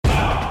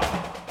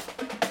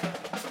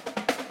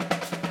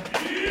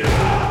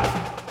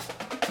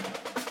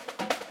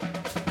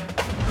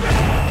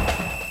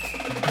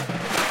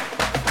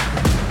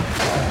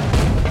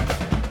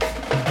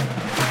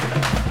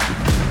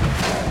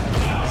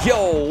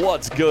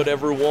What's good,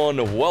 everyone?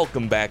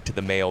 Welcome back to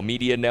the Mayo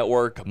Media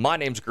Network. My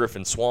name's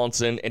Griffin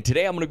Swanson, and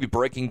today I'm going to be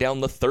breaking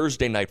down the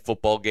Thursday night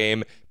football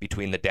game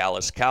between the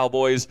Dallas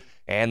Cowboys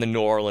and the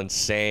New Orleans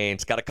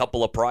Saints. Got a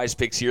couple of prize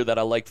picks here that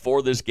I like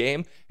for this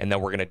game, and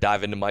then we're going to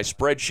dive into my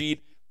spreadsheet,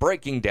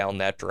 breaking down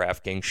that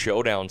DraftKings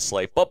Showdown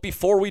slate. But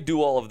before we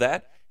do all of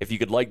that, if you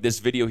could like this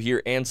video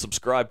here and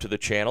subscribe to the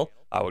channel,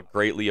 I would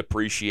greatly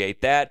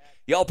appreciate that.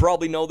 Y'all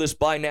probably know this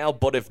by now,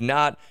 but if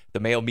not, the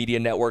Mayo Media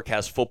Network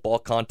has football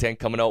content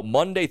coming out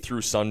Monday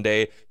through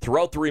Sunday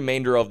throughout the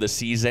remainder of the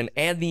season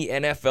and the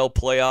NFL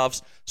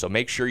playoffs, so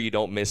make sure you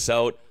don't miss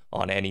out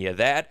on any of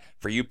that.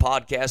 For you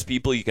podcast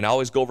people, you can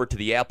always go over to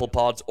the Apple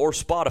Pods or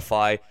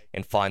Spotify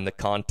and find the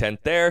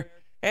content there.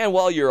 And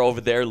while you're over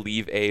there,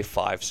 leave a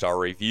 5-star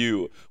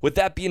review. With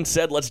that being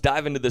said, let's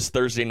dive into this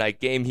Thursday night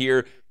game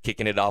here,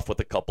 kicking it off with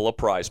a couple of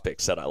prize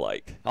picks that I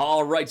like.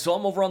 All right, so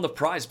I'm over on the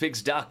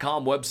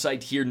prizepicks.com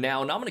website here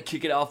now, and I'm going to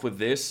kick it off with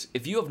this.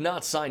 If you have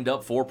not signed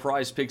up for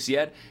Prize Picks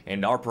yet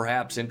and are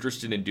perhaps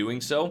interested in doing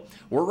so,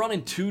 we're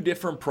running two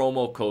different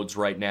promo codes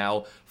right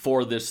now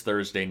for this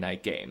Thursday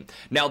night game.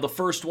 Now, the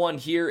first one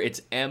here,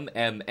 it's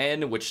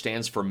MMN, which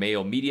stands for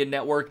Mayo Media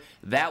Network.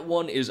 That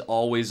one is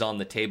always on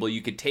the table.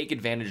 You could take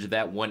advantage of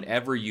that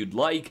whenever you'd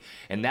like,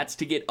 and that's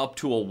to get up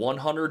to a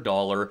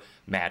 $100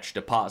 match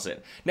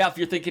deposit. Now, if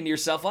you're thinking to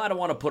yourself, I don't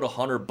want to put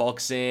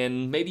 $100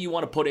 in, maybe you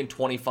want to put in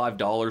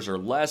 $25 or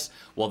less,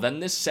 well, then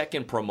this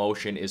second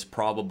promotion is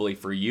probably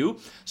for you.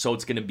 So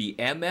it's going to be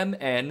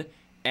MMN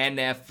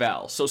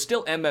NFL. So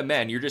still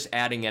MMN, you're just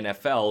adding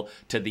NFL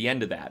to the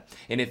end of that.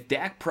 And if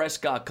Dak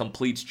Prescott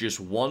completes just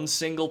one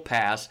single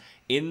pass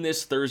in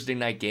this Thursday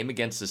night game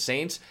against the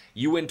Saints,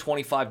 you win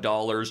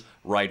 $25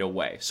 right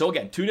away. So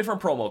again, two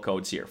different promo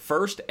codes here.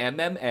 First,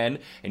 MMN,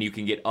 and you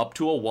can get up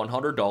to a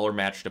 $100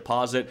 match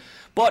deposit.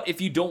 But if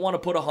you don't want to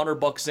put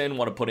 $100 in,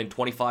 want to put in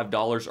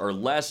 $25 or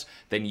less,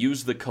 then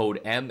use the code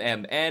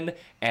MMN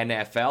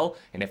NFL.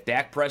 And if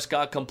Dak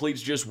Prescott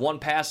completes just one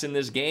pass in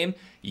this game,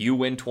 you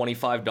win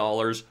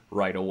 $25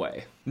 right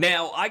away.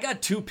 Now, I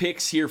got two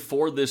picks here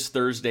for this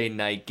Thursday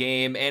night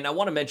game, and I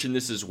want to mention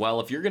this as well.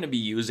 If you're going to be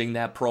using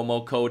that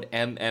promo code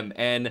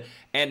MMN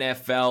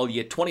NFL,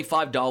 you get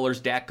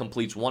 $25, Dak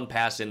completes one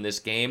pass in this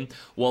game,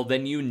 well,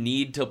 then you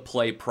need to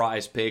play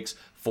Prize Picks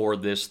for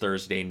this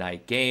Thursday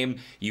night game.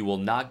 You will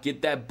not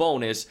get that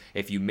bonus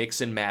if you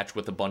mix and match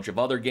with a bunch of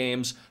other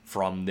games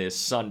from this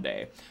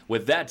Sunday.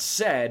 With that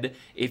said,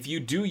 if you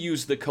do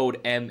use the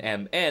code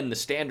MMN, the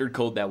standard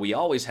code that we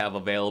always have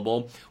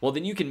available, well,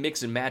 then you can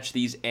mix and match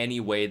these any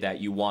way that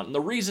you want. And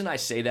the reason I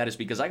say that is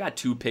because I got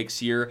two picks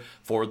here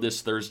for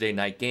this Thursday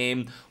night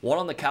game, one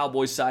on the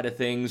Cowboys side of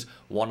things,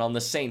 one on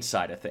the Saints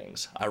side of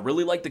things. I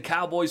really like the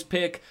Cowboys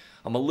pick.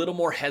 I'm a little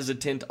more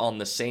hesitant on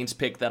the Saints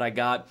pick that I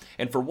got,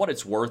 and for what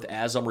it's worth,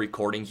 as I'm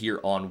recording here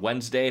on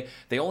Wednesday,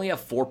 they only have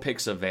 4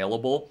 picks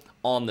available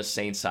on the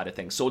Saints side of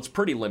things, so it's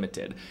pretty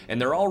limited. And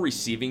they're all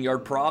receiving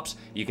yard props.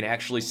 You can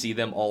actually see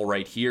them all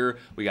right here.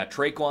 We got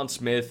Tre'Quan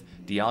Smith,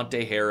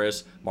 Deontay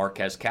Harris,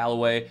 Marquez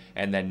Callaway,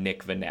 and then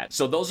Nick Vannett.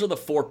 So those are the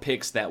 4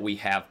 picks that we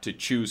have to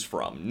choose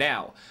from.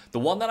 Now, the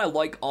one that I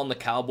like on the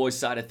Cowboys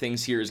side of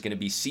things here is going to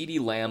be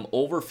CeeDee Lamb,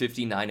 over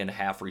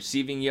 59.5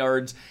 receiving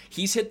yards.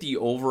 He's hit the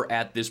over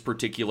at this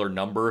particular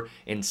number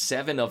in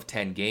 7 of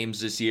 10 games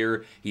this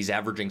year. He's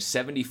averaging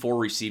 74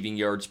 receiving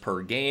yards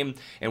per game.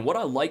 And what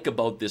I like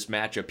about this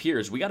matchup here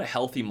is we got a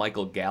healthy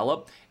Michael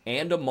Gallup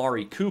and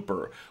Amari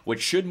Cooper,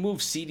 which should move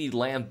CeeDee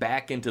Lamb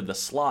back into the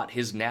slot,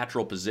 his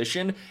natural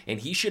position, and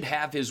he should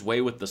have his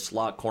way with the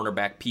slot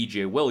cornerback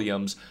PJ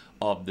Williams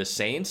of the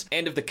Saints.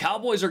 And if the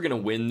Cowboys are going to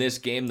win this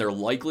game, they're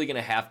likely going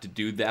to have to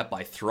do that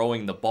by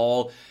throwing the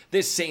ball.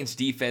 This Saints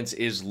defense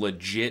is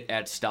legit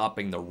at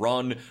stopping the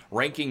run,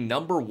 ranking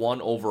number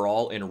 1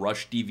 overall in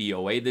rush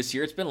DVOA this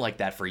year. It's been like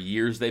that for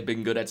years. They've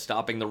been good at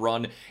stopping the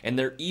run, and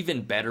they're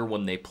even better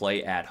when they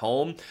play at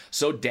home.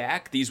 So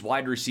Dak, these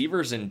wide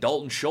receivers, and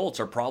Dalton Schultz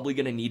are probably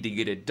going to need to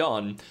get it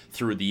done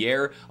through the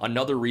air.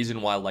 Another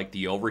reason why I like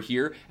the over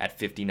here at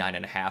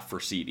 59.5 for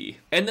CD.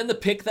 And then the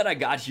pick that I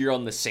got here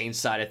on the Saints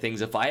side of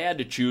things, if I had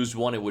to choose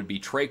one, it would be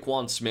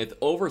Tre'Quan Smith,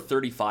 over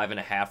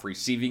 35.5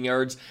 receiving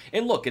yards.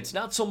 And look, it's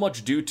not so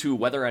much due to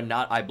whether or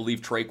not I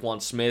believe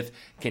Tre'Quan Smith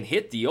can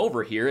hit the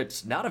over here.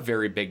 It's not a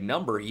very big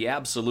number. He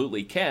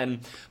absolutely can.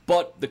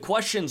 But the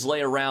questions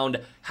lay around,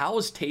 how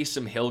is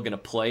Taysom Hill going to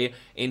play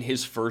in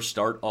his first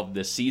start of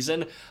the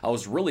season? I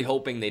was really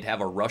hoping they'd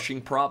have a rushing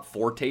prop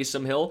for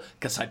Taysom Hill,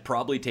 because I'd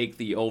probably take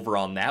the over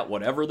on that,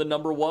 whatever the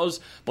number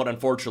was. But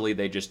unfortunately,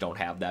 they just don't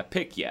have that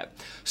pick yet.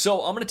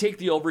 So I'm going to take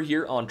the over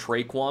here on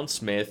Tre'Quan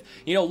Smith.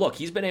 You know, look,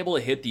 he's been able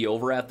to hit the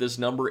over at this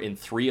number in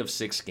 3 of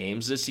 6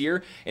 games this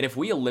year, and if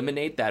we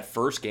eliminate that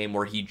first game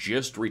where he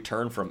just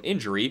returned from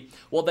injury,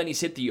 well, then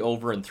he's hit the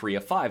over in 3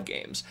 of 5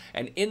 games.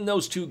 And in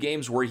those 2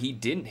 games where he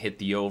didn't hit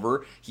the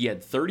over, he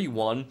had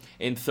 31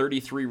 and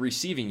 33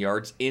 receiving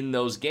yards in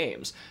those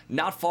games.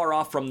 Not far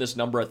off from this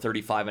number at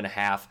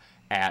 35.5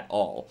 at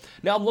all.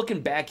 Now, I'm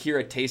looking back here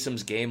at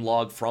Taysom's game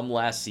log from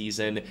last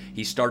season.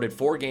 He started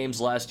 4 games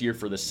last year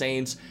for the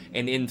Saints,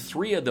 and in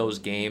 3 of those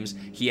games,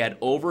 he had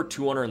over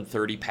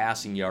 230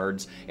 passing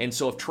yards. And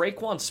so if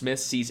Tre'Quan Smith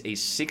sees a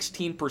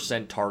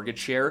 16% target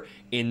share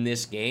in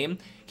this game,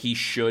 he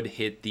should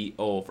hit the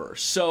over.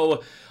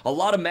 So a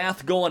lot of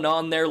math going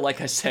on there.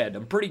 Like I said,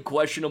 I'm pretty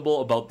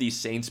questionable about these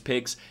Saints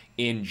picks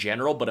in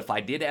general, but if I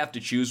did have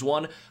to choose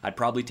one, I'd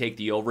probably take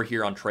the over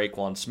here on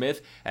Tre'Quan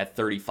Smith at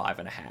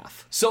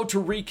 35.5. So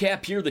to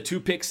recap here, the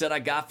 2 picks that I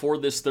got for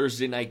this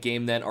Thursday night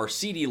game then are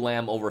CeeDee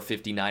Lamb over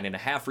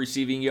 59.5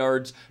 receiving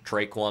yards,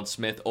 Tre'Quan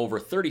Smith over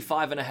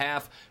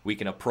 35.5. We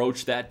can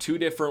approach that 2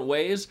 different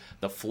ways,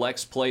 the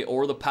flex play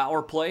or the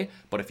power play,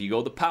 but if you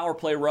go the power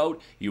play route,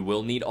 you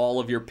will need all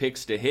of your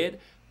picks to hit,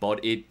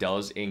 but it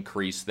does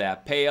increase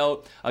that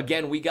payout.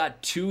 Again, we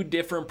got 2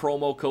 different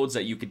promo codes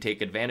that you could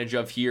take advantage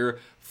of here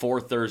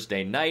for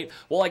Thursday night.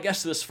 Well, I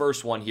guess this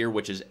first one here,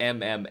 which is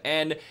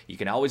MMN, you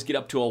can always get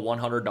up to a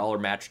 $100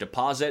 match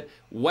deposit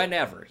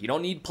whenever. You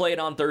don't need to play it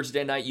on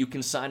Thursday night. You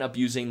can sign up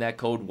using that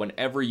code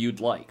whenever you'd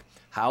like.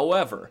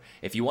 However,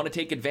 if you want to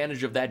take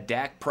advantage of that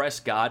Dak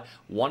Prescott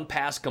 1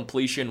 pass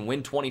completion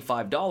win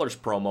 $25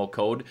 promo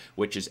code,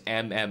 which is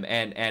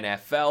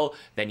MMNNFL,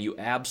 then you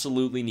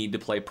absolutely need to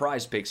play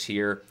Prize Picks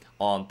here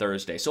on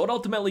Thursday. So it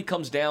ultimately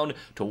comes down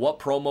to what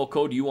promo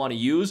code you want to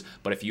use,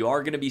 but if you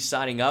are going to be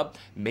signing up,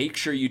 make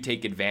sure you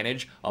take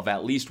advantage of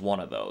at least one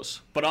of those.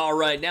 But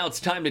alright, now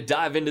it's time to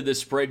dive into the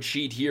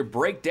spreadsheet here,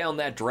 break down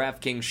that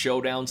DraftKings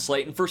Showdown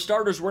slate, and for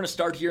starters, we're going to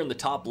start here in the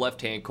top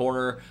left-hand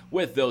corner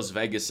with those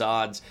Vegas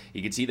odds.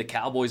 You can see the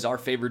Cowboys are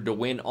favored to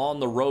win on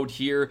the road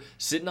here,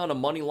 sitting on a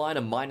money line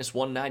of minus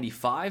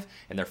 195,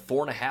 and they're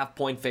 4.5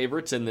 point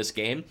favorites in this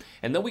game.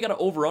 And then we got an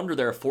over-under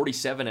there of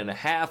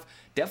 47.5.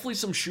 Definitely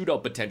some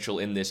shootout potential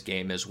in this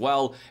game as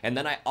well. And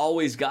then I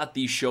always got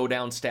these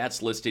showdown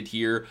stats listed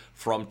here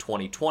from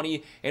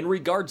 2020 in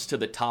regards to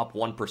the top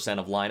 1%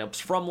 of lineups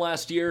from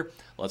last year.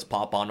 Let's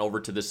pop on over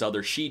to this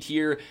other sheet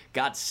here.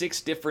 Got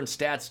 6 different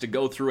stats to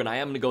go through, and I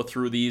am going to go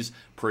through these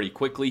pretty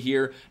quickly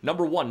here.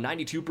 Number 1,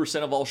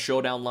 92% of all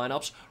showdown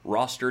lineups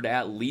rostered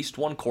at least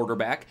one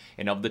quarterback,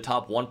 and of the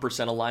top 1%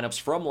 of lineups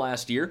from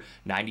last year,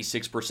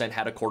 96%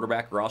 had a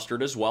quarterback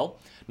rostered as well.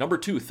 Number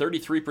 2,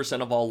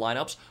 33% of all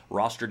lineups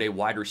rostered a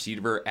wide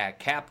receiver at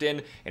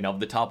captain, and of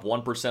the top 1%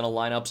 of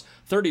lineups,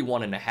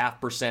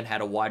 31.5%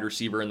 had a wide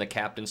receiver in the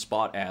captain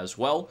spot as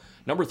well.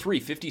 Number 3,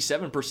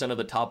 57% of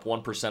the top 1%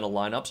 of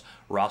lineups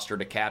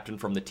rostered a captain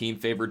from the team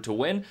favored to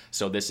win.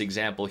 So this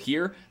example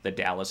here, the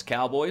Dallas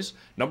Cowboys.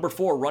 Number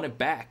 4, running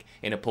back,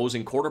 an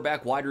opposing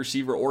quarterback, wide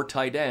receiver, or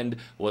tight end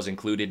was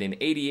included in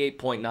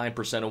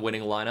 88.9% of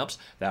winning lineups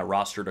that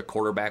rostered a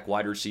quarterback,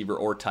 wide receiver,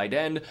 or tight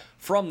end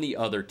from the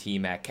other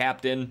team at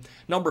captain.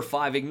 Number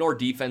 5, ignore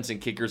defense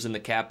and kickers in the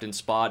captain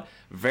spot.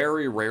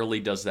 Very rarely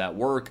does that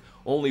work.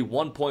 Only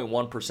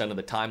 1.1% of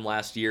the time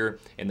last year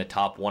in the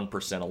top 1%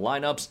 of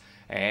lineups.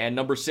 And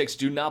number 6,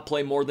 do not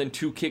play more than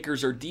 2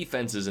 kickers or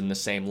defenses in the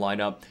same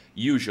lineup.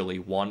 Usually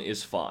 1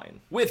 is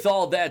fine. With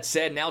all that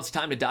said, now it's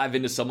time to dive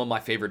into some of my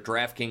favorite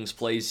DraftKings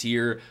plays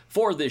here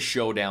for this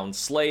showdown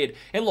slate.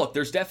 And look,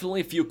 there's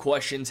definitely a few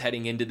questions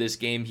heading into this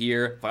game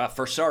here.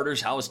 For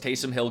starters, how is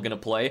Taysom Hill going to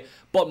play?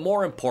 But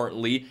more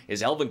importantly,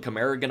 is Alvin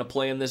Kamara going to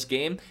play in this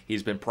game?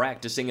 He's been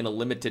practicing in a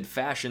limited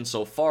fashion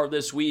so far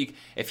this week.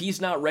 If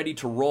he's not ready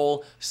to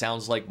roll,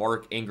 sounds like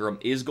Mark Ingram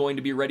is going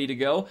to be ready to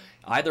go.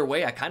 Either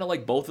way, I kind of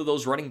like both of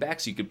those running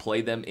backs. You could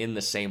play them in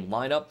the same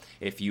lineup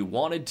if you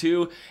wanted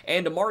to.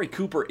 And Amari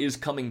Cooper is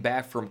coming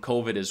back from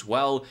COVID as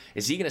well.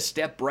 Is he going to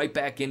step right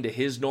back into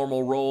his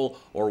normal role,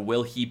 or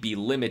will he be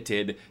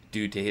limited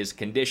due to his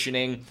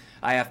conditioning?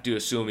 I have to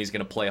assume he's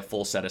going to play a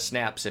full set of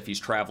snaps if he's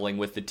traveling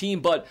with the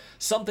team, but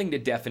something to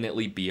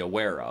definitely be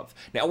aware of.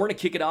 Now, we're going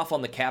to kick it off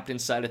on the captain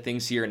side of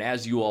things here, and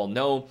as you all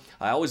know,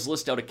 I always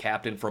list out a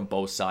captain from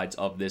both sides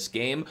of this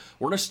game.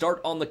 We're going to start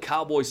on the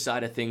Cowboys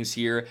side of things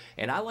here,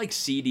 and I like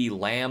CeeDee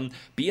Lamb.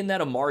 Being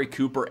that Amari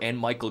Cooper and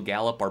Michael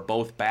Gallup are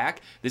both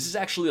back, this is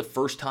actually the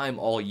first time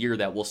all year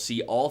that we'll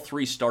see all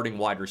 3 starting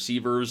wide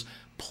receivers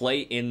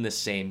play in the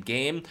same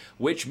game,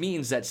 which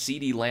means that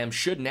CeeDee Lamb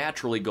should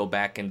naturally go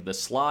back into the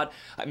slot.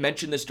 I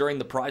mentioned this during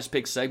the Prize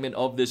Pick segment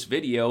of this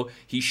video.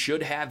 He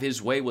should have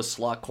his way with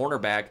slot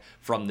cornerback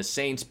from the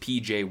Saints,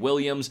 PJ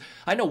Williams.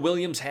 I know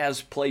Williams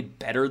has played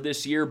better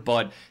this year,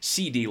 but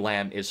CeeDee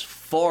Lamb is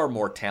far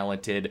more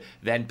talented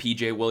than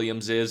PJ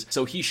Williams is,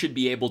 so he should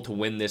be able to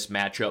win this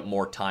matchup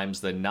more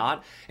times than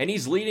not. And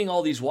he's leading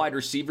all these wide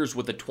receivers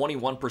with a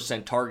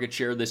 21% target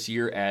share this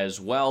year as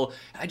well.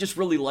 I just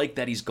really like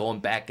that he's going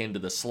back into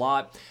the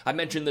slot. I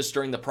mentioned this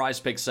during the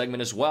Prize Pick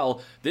segment as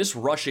well. This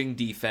rushing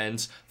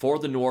defense for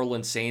the New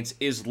Orleans Saints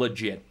is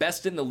legit.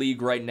 Best in the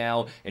league right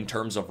now in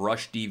terms of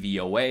rush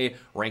DVOA,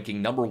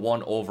 ranking number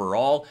 1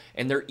 overall,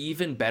 and they're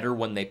even better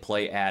when they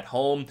play at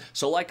home.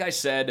 So like I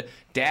said,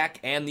 Dak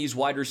and these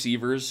wide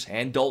receivers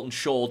and Dalton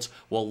Schultz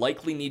will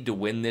likely need to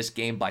win this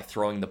game by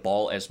throwing the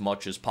ball as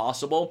much as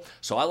possible.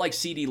 So I like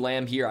CeeDee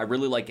Lamb here. I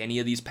really like any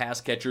of these pass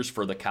catchers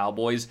for the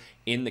Cowboys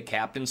in the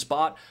captain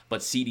spot,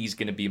 but CeeDee's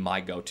going to be my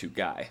go-to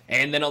guy.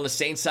 And then on the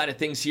Saints side of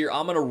things here,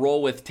 I'm going to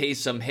roll with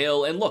Taysom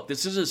Hill. And look,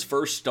 this is his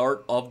first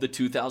start of the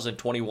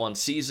 2021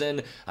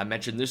 season. I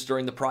mentioned this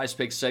during the Prize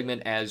Picks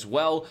segment as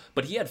well,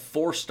 but he had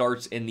 4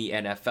 starts in the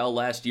NFL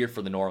last year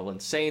for the New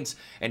Orleans Saints,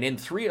 and in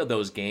 3 of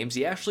those games,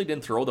 he actually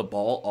didn't throw the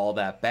ball all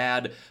that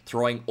bad,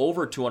 throwing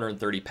over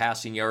 230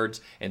 passing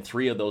yards in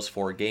 3 of those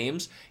 4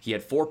 games. He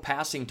had 4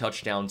 passing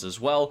touchdowns as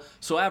well,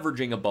 so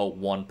averaging about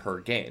 1 per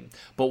game.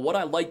 But what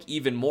I like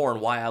even more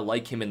and why I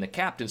like him in the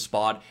captain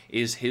spot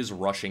is his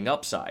rushing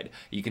upside.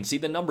 You can see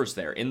the numbers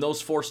there. In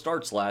those 4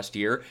 starts last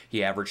year,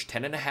 he averaged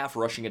 10.5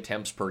 rushing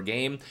attempts per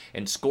game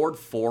and scored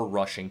 4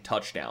 rushing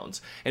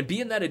touchdowns. And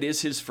being that it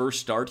is his first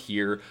start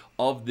here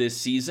of this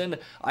season,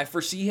 I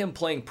foresee him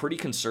playing pretty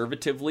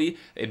conservatively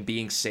and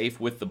being safe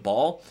with the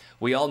ball.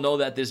 We all know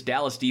that this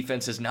Dallas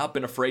defense has not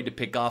been afraid to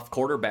pick off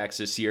quarterbacks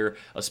this year,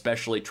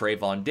 especially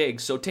Trayvon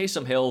Diggs, so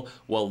Taysom Hill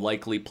will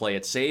likely play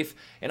it safe,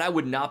 and I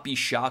would not be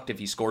shocked if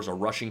he scores a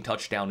rushing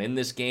touchdown in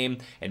this game,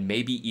 and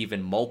maybe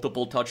even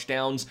multiple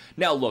touchdowns.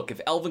 Now look,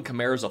 if Alvin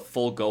Kamara is a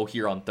full go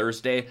here on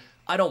Thursday,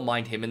 I don't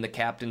mind him in the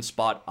captain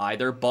spot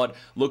either, but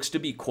looks to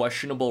be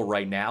questionable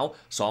right now,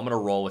 so I'm going to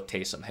roll with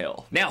Taysom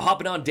Hill. Now,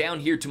 hopping on down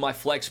here to my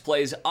flex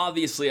plays,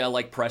 obviously I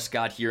like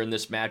Prescott here in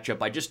this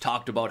matchup. I just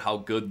talked about how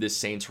good this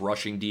Saints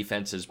rushing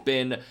defense has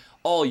been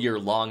all year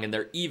long, and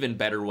they're even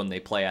better when they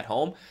play at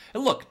home.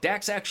 And look,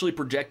 Dak's actually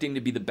projecting to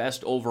be the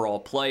best overall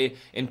play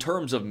in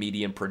terms of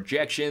median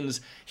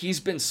projections. He's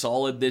been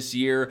solid this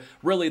year.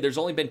 Really, there's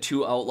only been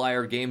 2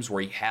 outlier games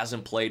where he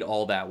hasn't played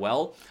all that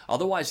well.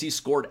 Otherwise, he's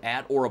scored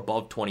at or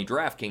above 20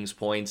 DraftKings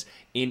points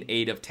in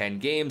 8 of 10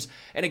 games.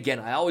 And again,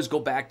 I always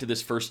go back to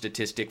this first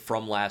statistic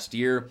from last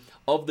year.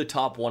 Of the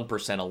top 1%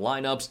 of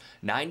lineups,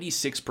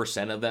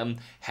 96% of them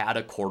had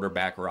a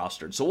quarterback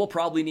rostered. So we'll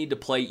probably need to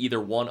play either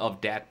one of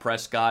Dak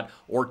Prescott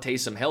or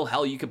Taysom Hill.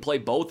 Hell, you could play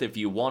both if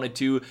you wanted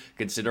to,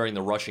 considering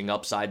the rushing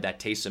upside that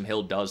Taysom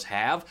Hill does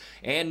have.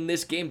 And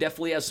this game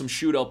definitely has some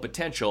shootout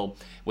potential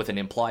with an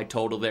implied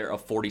total there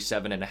of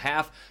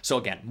 47.5. So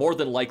again, more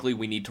than likely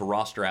we need to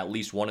roster at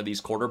least one of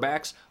these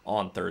quarterbacks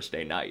on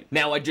Thursday night.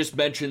 Now, I just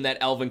mentioned that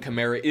Alvin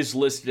Kamara is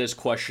listed as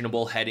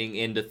questionable heading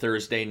into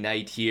Thursday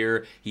night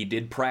here. He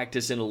did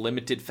practice in a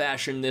limited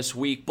fashion this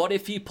week, but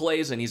if he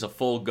plays and he's a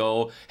full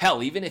go,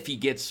 hell, even if he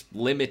gets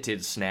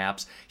limited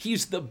snaps,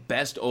 he's the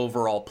best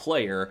overall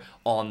player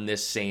on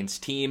this Saints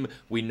team.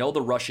 We know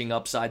the rushing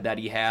upside that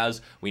he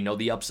has. We know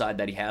the upside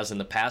that he has in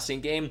the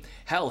passing game.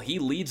 Hell, he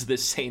leads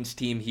this Saints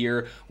team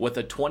here with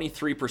a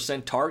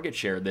 23% target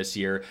share this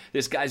year.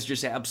 This guy's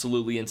just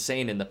absolutely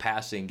insane in the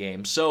passing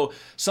game. So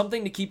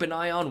something to keep an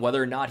eye on,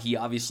 whether or not he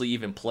obviously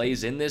even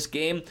plays in this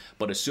game,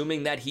 but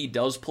assuming that he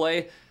does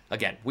play,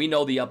 again, we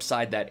know the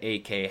upside that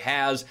AK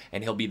has,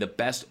 and he'll be the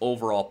best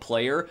overall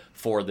player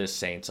for this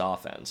Saints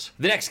offense.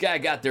 The next guy I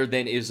got there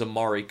then is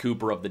Amari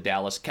Cooper of the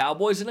Dallas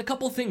Cowboys, and a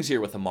couple things here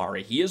with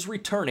Amari. He is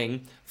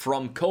returning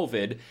from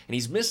COVID, and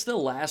he's missed the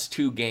last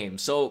 2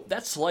 games, so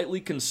that's slightly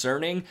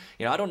concerning.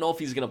 I don't know if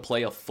he's going to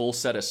play a full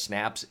set of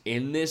snaps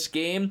in this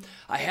game.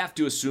 I have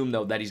to assume,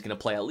 though, that he's going to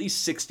play at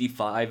least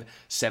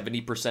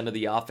 65-70% of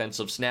the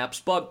offensive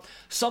snaps, but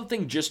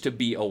something just to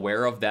be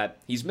aware of,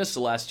 that he's missed the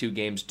last 2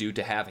 games due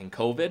to having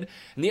COVID.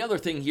 And the other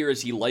thing here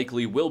is he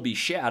likely will be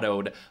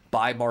shadowed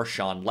by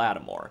Marshon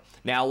Lattimore.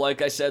 Now,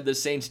 like I said, the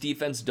Saints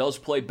defense does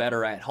play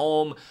better at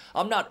home.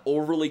 I'm not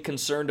overly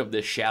concerned of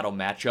this shadow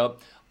matchup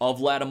of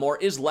Lattimore.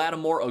 Is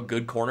Lattimore a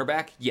good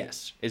cornerback?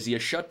 Yes. Is he a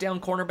shutdown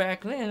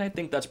cornerback? I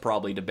think that's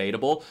probably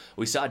debatable.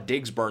 We saw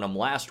Diggs burn him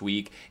last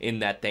week in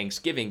that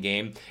Thanksgiving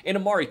game, and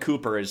Amari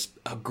Cooper is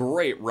a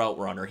great route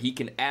runner. He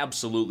can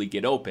absolutely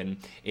get open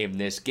in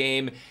this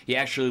game. He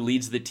actually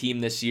leads the team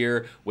this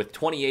year with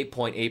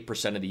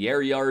 28.8% of the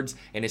air yards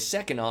and is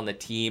second on the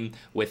team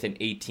with an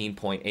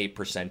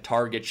 18.8%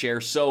 target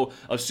share. So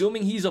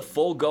assuming he's a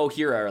full go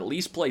here, or at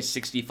least plays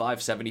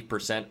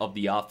 65-70% of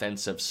the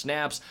offensive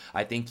snaps,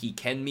 I think he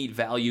can meet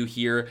value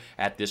here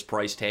at this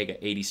price tag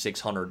at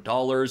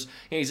 $8,600.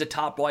 And he's a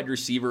top wide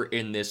receiver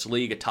in this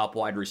league, a top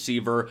wide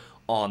receiver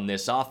on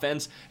this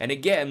offense. And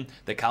again,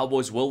 the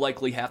Cowboys will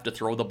likely have to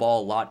throw the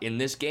ball a lot in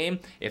this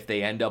game if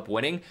they end up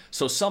winning,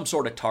 so some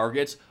sort of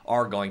targets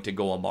are going to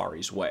go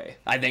Amari's way.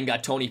 I then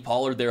got Tony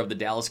Pollard there of the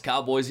Dallas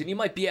Cowboys, and you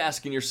might be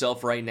asking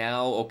yourself right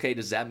now, okay,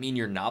 does that mean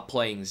you're not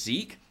playing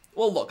Zeke?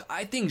 Well, look,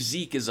 I think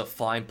Zeke is a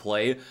fine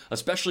play,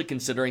 especially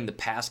considering the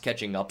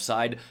pass-catching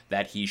upside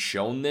that he's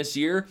shown this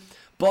year.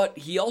 But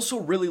he also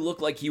really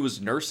looked like he was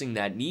nursing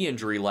that knee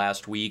injury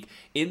last week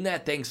in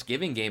that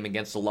Thanksgiving game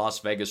against the Las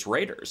Vegas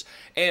Raiders.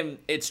 And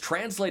it's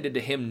translated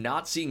to him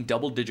not seeing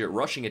double-digit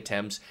rushing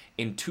attempts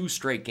in 2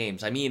 straight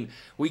games. I mean,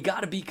 we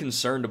got to be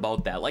concerned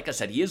about that. Like I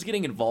said, he is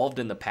getting involved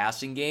in the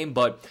passing game,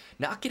 but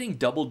not getting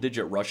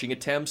double-digit rushing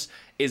attempts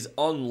is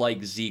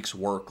unlike Zeke's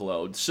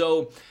workload.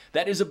 So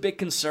that is a bit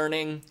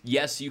concerning.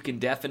 Yes, you can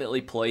definitely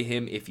play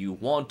him if you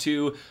want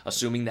to,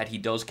 assuming that he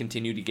does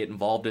continue to get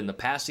involved in the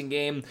passing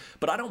game,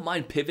 but I don't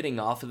mind pivoting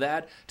off of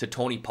that to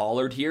Tony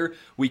Pollard here.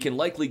 We can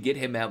likely get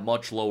him at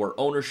much lower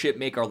ownership,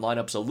 make our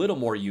lineups a little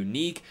more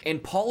unique,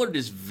 and Pollard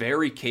is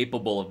very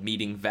capable of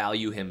meeting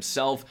value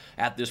himself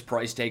at this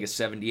price tag of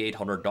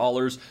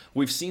 $7,800.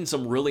 We've seen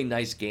some really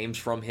nice games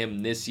from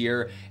him this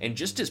year, and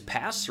just his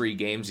past 3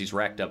 games, he's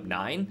racked up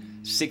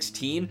 9,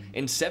 16,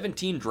 and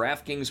 17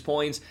 DraftKings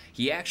points.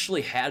 He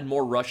actually had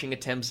more rushing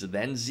attempts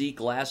than Zeke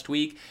last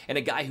week, and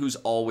a guy who's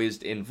always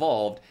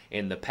involved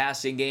in the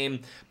passing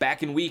game.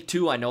 Back in week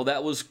 2, I know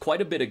that was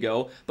quite a bit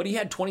ago, but he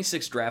had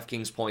 26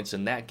 DraftKings points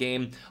in that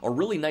game. A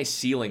really nice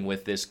ceiling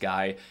with this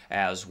guy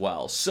as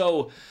well.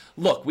 So,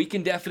 look, we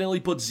can definitely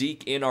put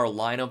Zeke in our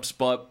lineups,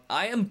 but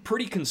I am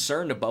pretty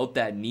concerned about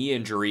that knee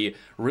injury.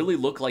 Really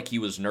looked like he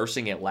was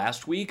nursing it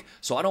last week,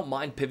 so I don't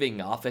mind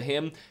pivoting off of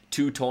him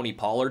to Tony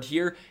Pollard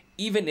here.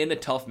 Even in a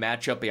tough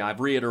matchup,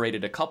 I've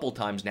reiterated a couple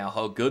times now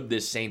how good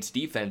this Saints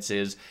defense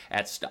is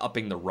at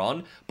stopping the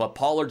run, but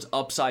Pollard's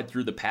upside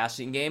through the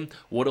passing game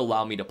would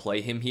allow me to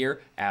play him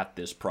here at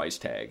this price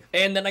tag.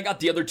 And then I got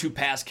the other 2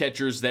 pass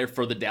catchers there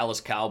for the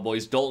Dallas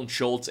Cowboys, Dalton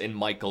Schultz and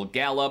Michael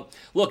Gallup.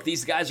 Look,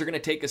 these guys are going to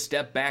take a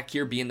step back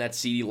here, being that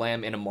CeeDee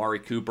Lamb and Amari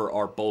Cooper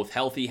are both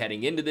healthy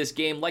heading into this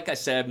game. Like I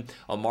said,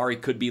 Amari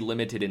could be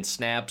limited in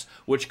snaps,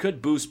 which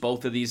could boost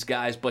both of these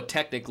guys, but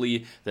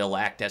technically they'll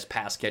act as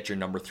pass catcher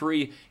number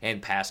 3 and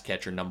pass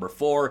catcher number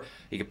 4.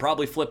 You could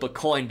probably flip a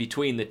coin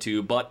between the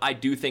two, but I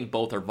do think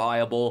both are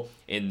viable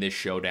in this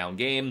showdown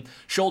game.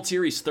 Schultz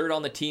here, he's 3rd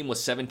on the team with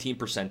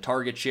 17%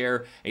 target share,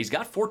 and he's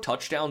got 4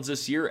 touchdowns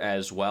this year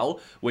as well,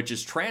 which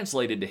is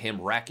translated to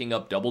him racking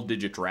up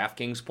double-digit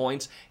DraftKings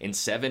points in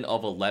 7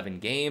 of 11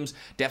 games.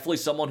 Definitely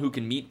someone who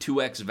can meet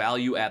 2x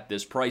value at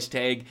this price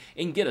tag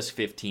and get us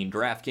 15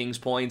 DraftKings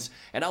points.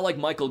 And I like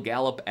Michael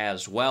Gallup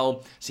as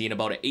well, seeing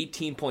about an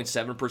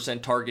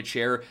 18.7% target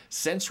share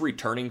since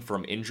returning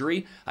from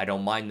injury. I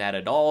don't mind that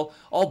at all,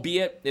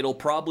 albeit it'll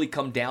probably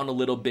come down a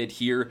little bit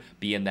here,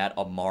 being that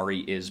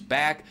Amari is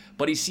back,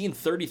 but he's seen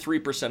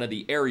 33% of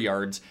the air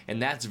yards,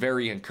 and that's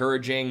very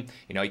encouraging.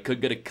 You know, he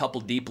could get a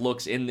couple deep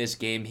looks in this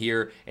game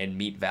here and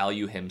meet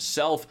value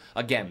himself.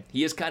 Again,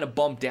 he is kind of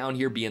bumped down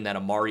here, being that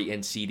Amari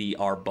and CD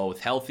are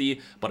both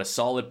healthy, but a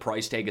solid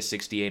price tag of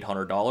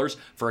 $6,800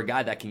 for a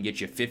guy that can get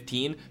you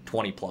 15,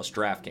 20 plus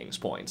DraftKings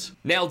points.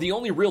 Now, the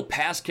only real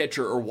pass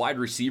catcher or wide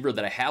receiver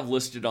that I have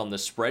listed on the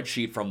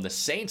spreadsheet from the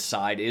Saints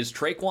side is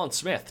Tre'Quan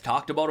Smith.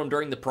 Talked about him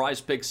during the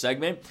prize pick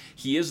segment.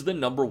 He is the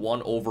number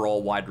 1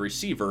 overall wide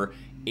receiver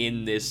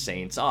in this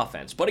Saints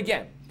offense. But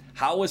again,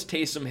 how is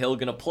Taysom Hill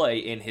going to play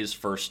in his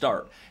first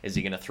start? Is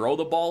he going to throw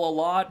the ball a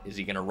lot? Is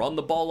he going to run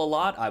the ball a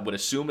lot? I would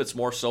assume it's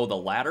more so the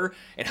latter.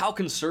 And how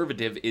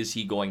conservative is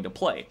he going to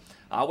play?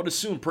 I would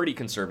assume pretty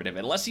conservative,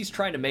 unless he's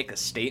trying to make a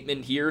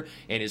statement here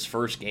in his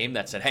first game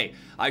that said, hey,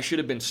 I should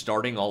have been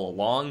starting all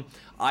along.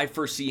 I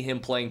foresee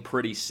him playing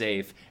pretty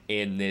safe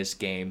in this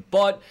game.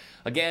 But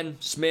again,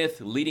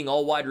 Smith leading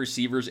all wide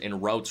receivers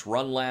in routes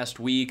run last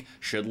week,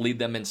 should lead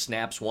them in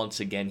snaps once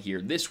again here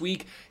this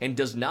week, and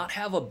does not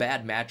have a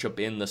bad matchup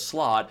in the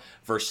slot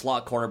for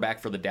slot cornerback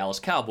for the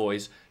Dallas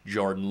Cowboys,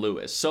 Jordan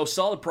Lewis. So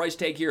solid price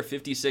tag here,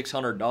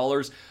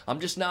 $5,600. I'm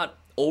just not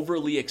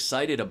overly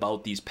excited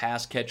about these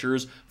pass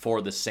catchers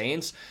for the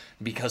Saints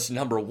because,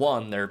 number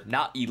 1, they're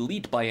not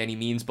elite by any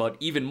means, but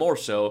even more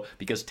so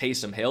because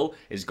Taysom Hill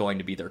is going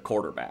to be their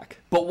quarterback.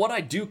 But what I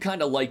do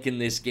kind of like in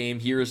this game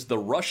here is the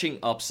rushing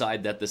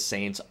upside that the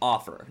Saints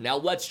offer. Now,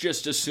 let's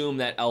just assume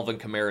that Alvin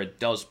Kamara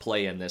does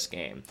play in this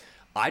game.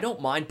 I don't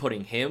mind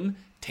putting him,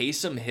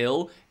 Taysom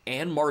Hill,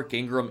 and Mark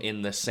Ingram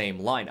in the same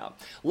lineup.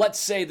 Let's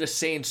say the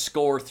Saints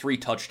score 3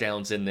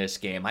 touchdowns in this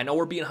game. I know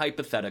we're being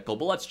hypothetical,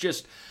 but let's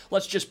just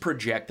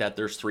project that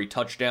there's 3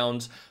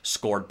 touchdowns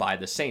scored by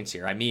the Saints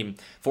here. I mean,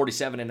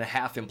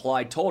 47.5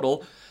 implied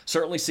total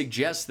certainly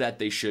suggests that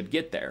they should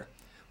get there.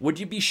 Would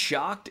you be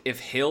shocked if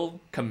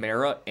Hill,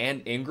 Kamara,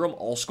 and Ingram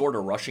all scored a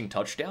rushing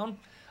touchdown?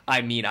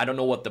 I mean, I don't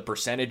know what the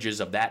percentages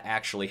of that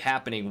actually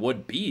happening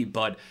would be,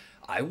 but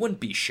I wouldn't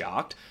be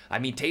shocked. I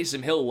mean,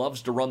 Taysom Hill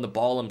loves to run the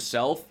ball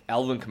himself.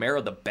 Alvin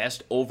Kamara, the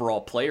best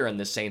overall player in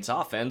the Saints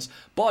offense,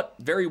 but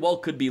very well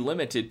could be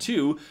limited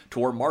too to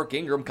where Mark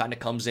Ingram kind of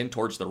comes in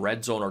towards the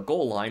red zone or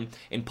goal line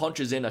and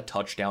punches in a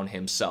touchdown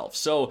himself.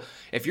 So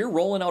if you're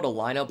rolling out a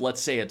lineup,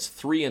 let's say it's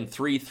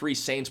 3-3, 3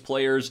 Saints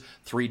players,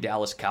 3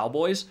 Dallas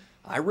Cowboys,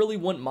 I really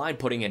wouldn't mind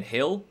putting in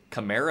Hill,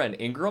 Kamara, and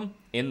Ingram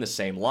in the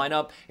same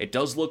lineup. It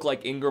does look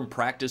like Ingram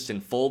practiced in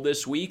full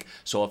this week,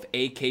 so if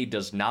AK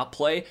does not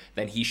play,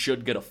 then he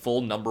should get a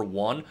full number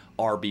 1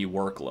 RB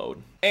workload.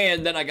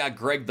 And then I got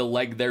Greg the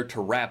Leg there to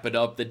wrap it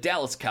up, the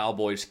Dallas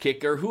Cowboys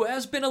kicker, who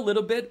has been a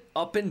little bit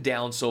up and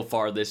down so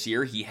far this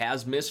year. He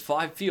has missed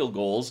 5 field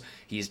goals.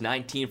 He's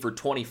 19 for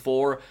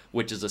 24,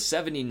 which is a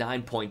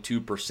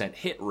 79.2%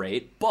 hit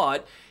rate,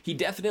 but he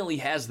definitely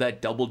has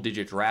that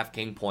double-digit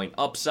DraftKings point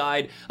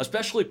upside,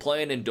 especially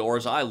playing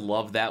indoors. I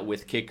love that that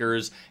with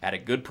kickers at a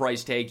good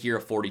price tag here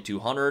of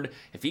 $4,200.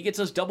 If he gets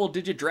us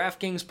double-digit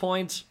DraftKings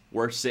points,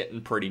 we're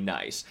sitting pretty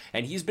nice.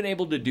 And he's been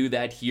able to do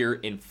that here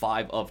in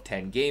 5 of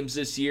 10 games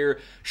this year,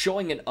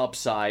 showing an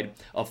upside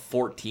of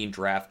 14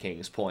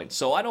 DraftKings points.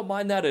 So I don't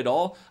mind that at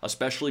all,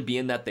 especially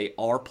being that they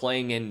are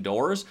playing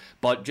indoors.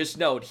 But just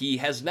note, he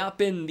has not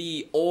been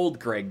the old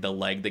Greg the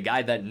Leg, the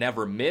guy that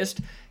never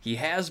missed. He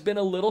has been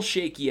a little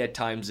shaky at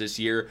times this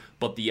year,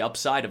 but the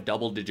upside of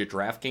double-digit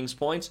DraftKings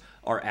points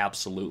are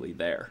absolutely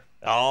there.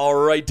 All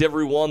right,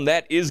 everyone,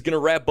 that is going to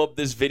wrap up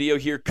this video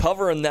here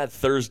covering that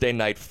Thursday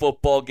night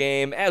football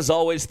game. As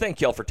always, thank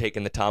y'all for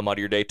taking the time out of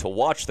your day to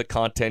watch the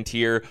content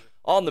here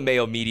on the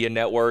Mayo Media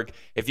Network.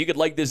 If you could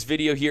like this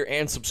video here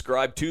and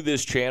subscribe to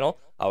this channel,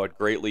 I would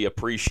greatly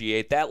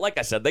appreciate that. Like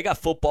I said, they got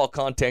football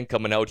content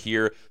coming out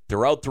here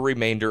throughout the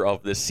remainder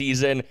of the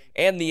season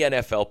and the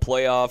NFL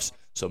playoffs,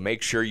 so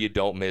make sure you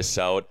don't miss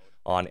out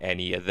on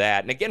any of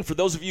that. And again, for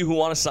those of you who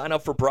want to sign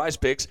up for Prize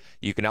Picks,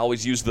 you can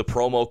always use the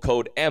promo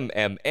code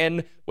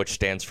MMN, which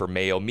stands for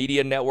Mayo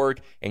Media Network,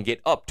 and get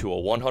up to a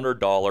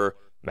 $100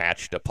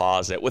 match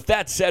deposit. With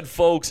that said,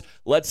 folks,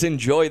 let's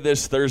enjoy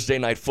this Thursday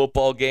night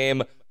football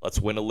game.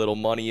 Let's win a little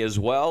money as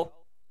well.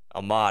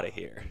 I'm out of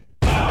here.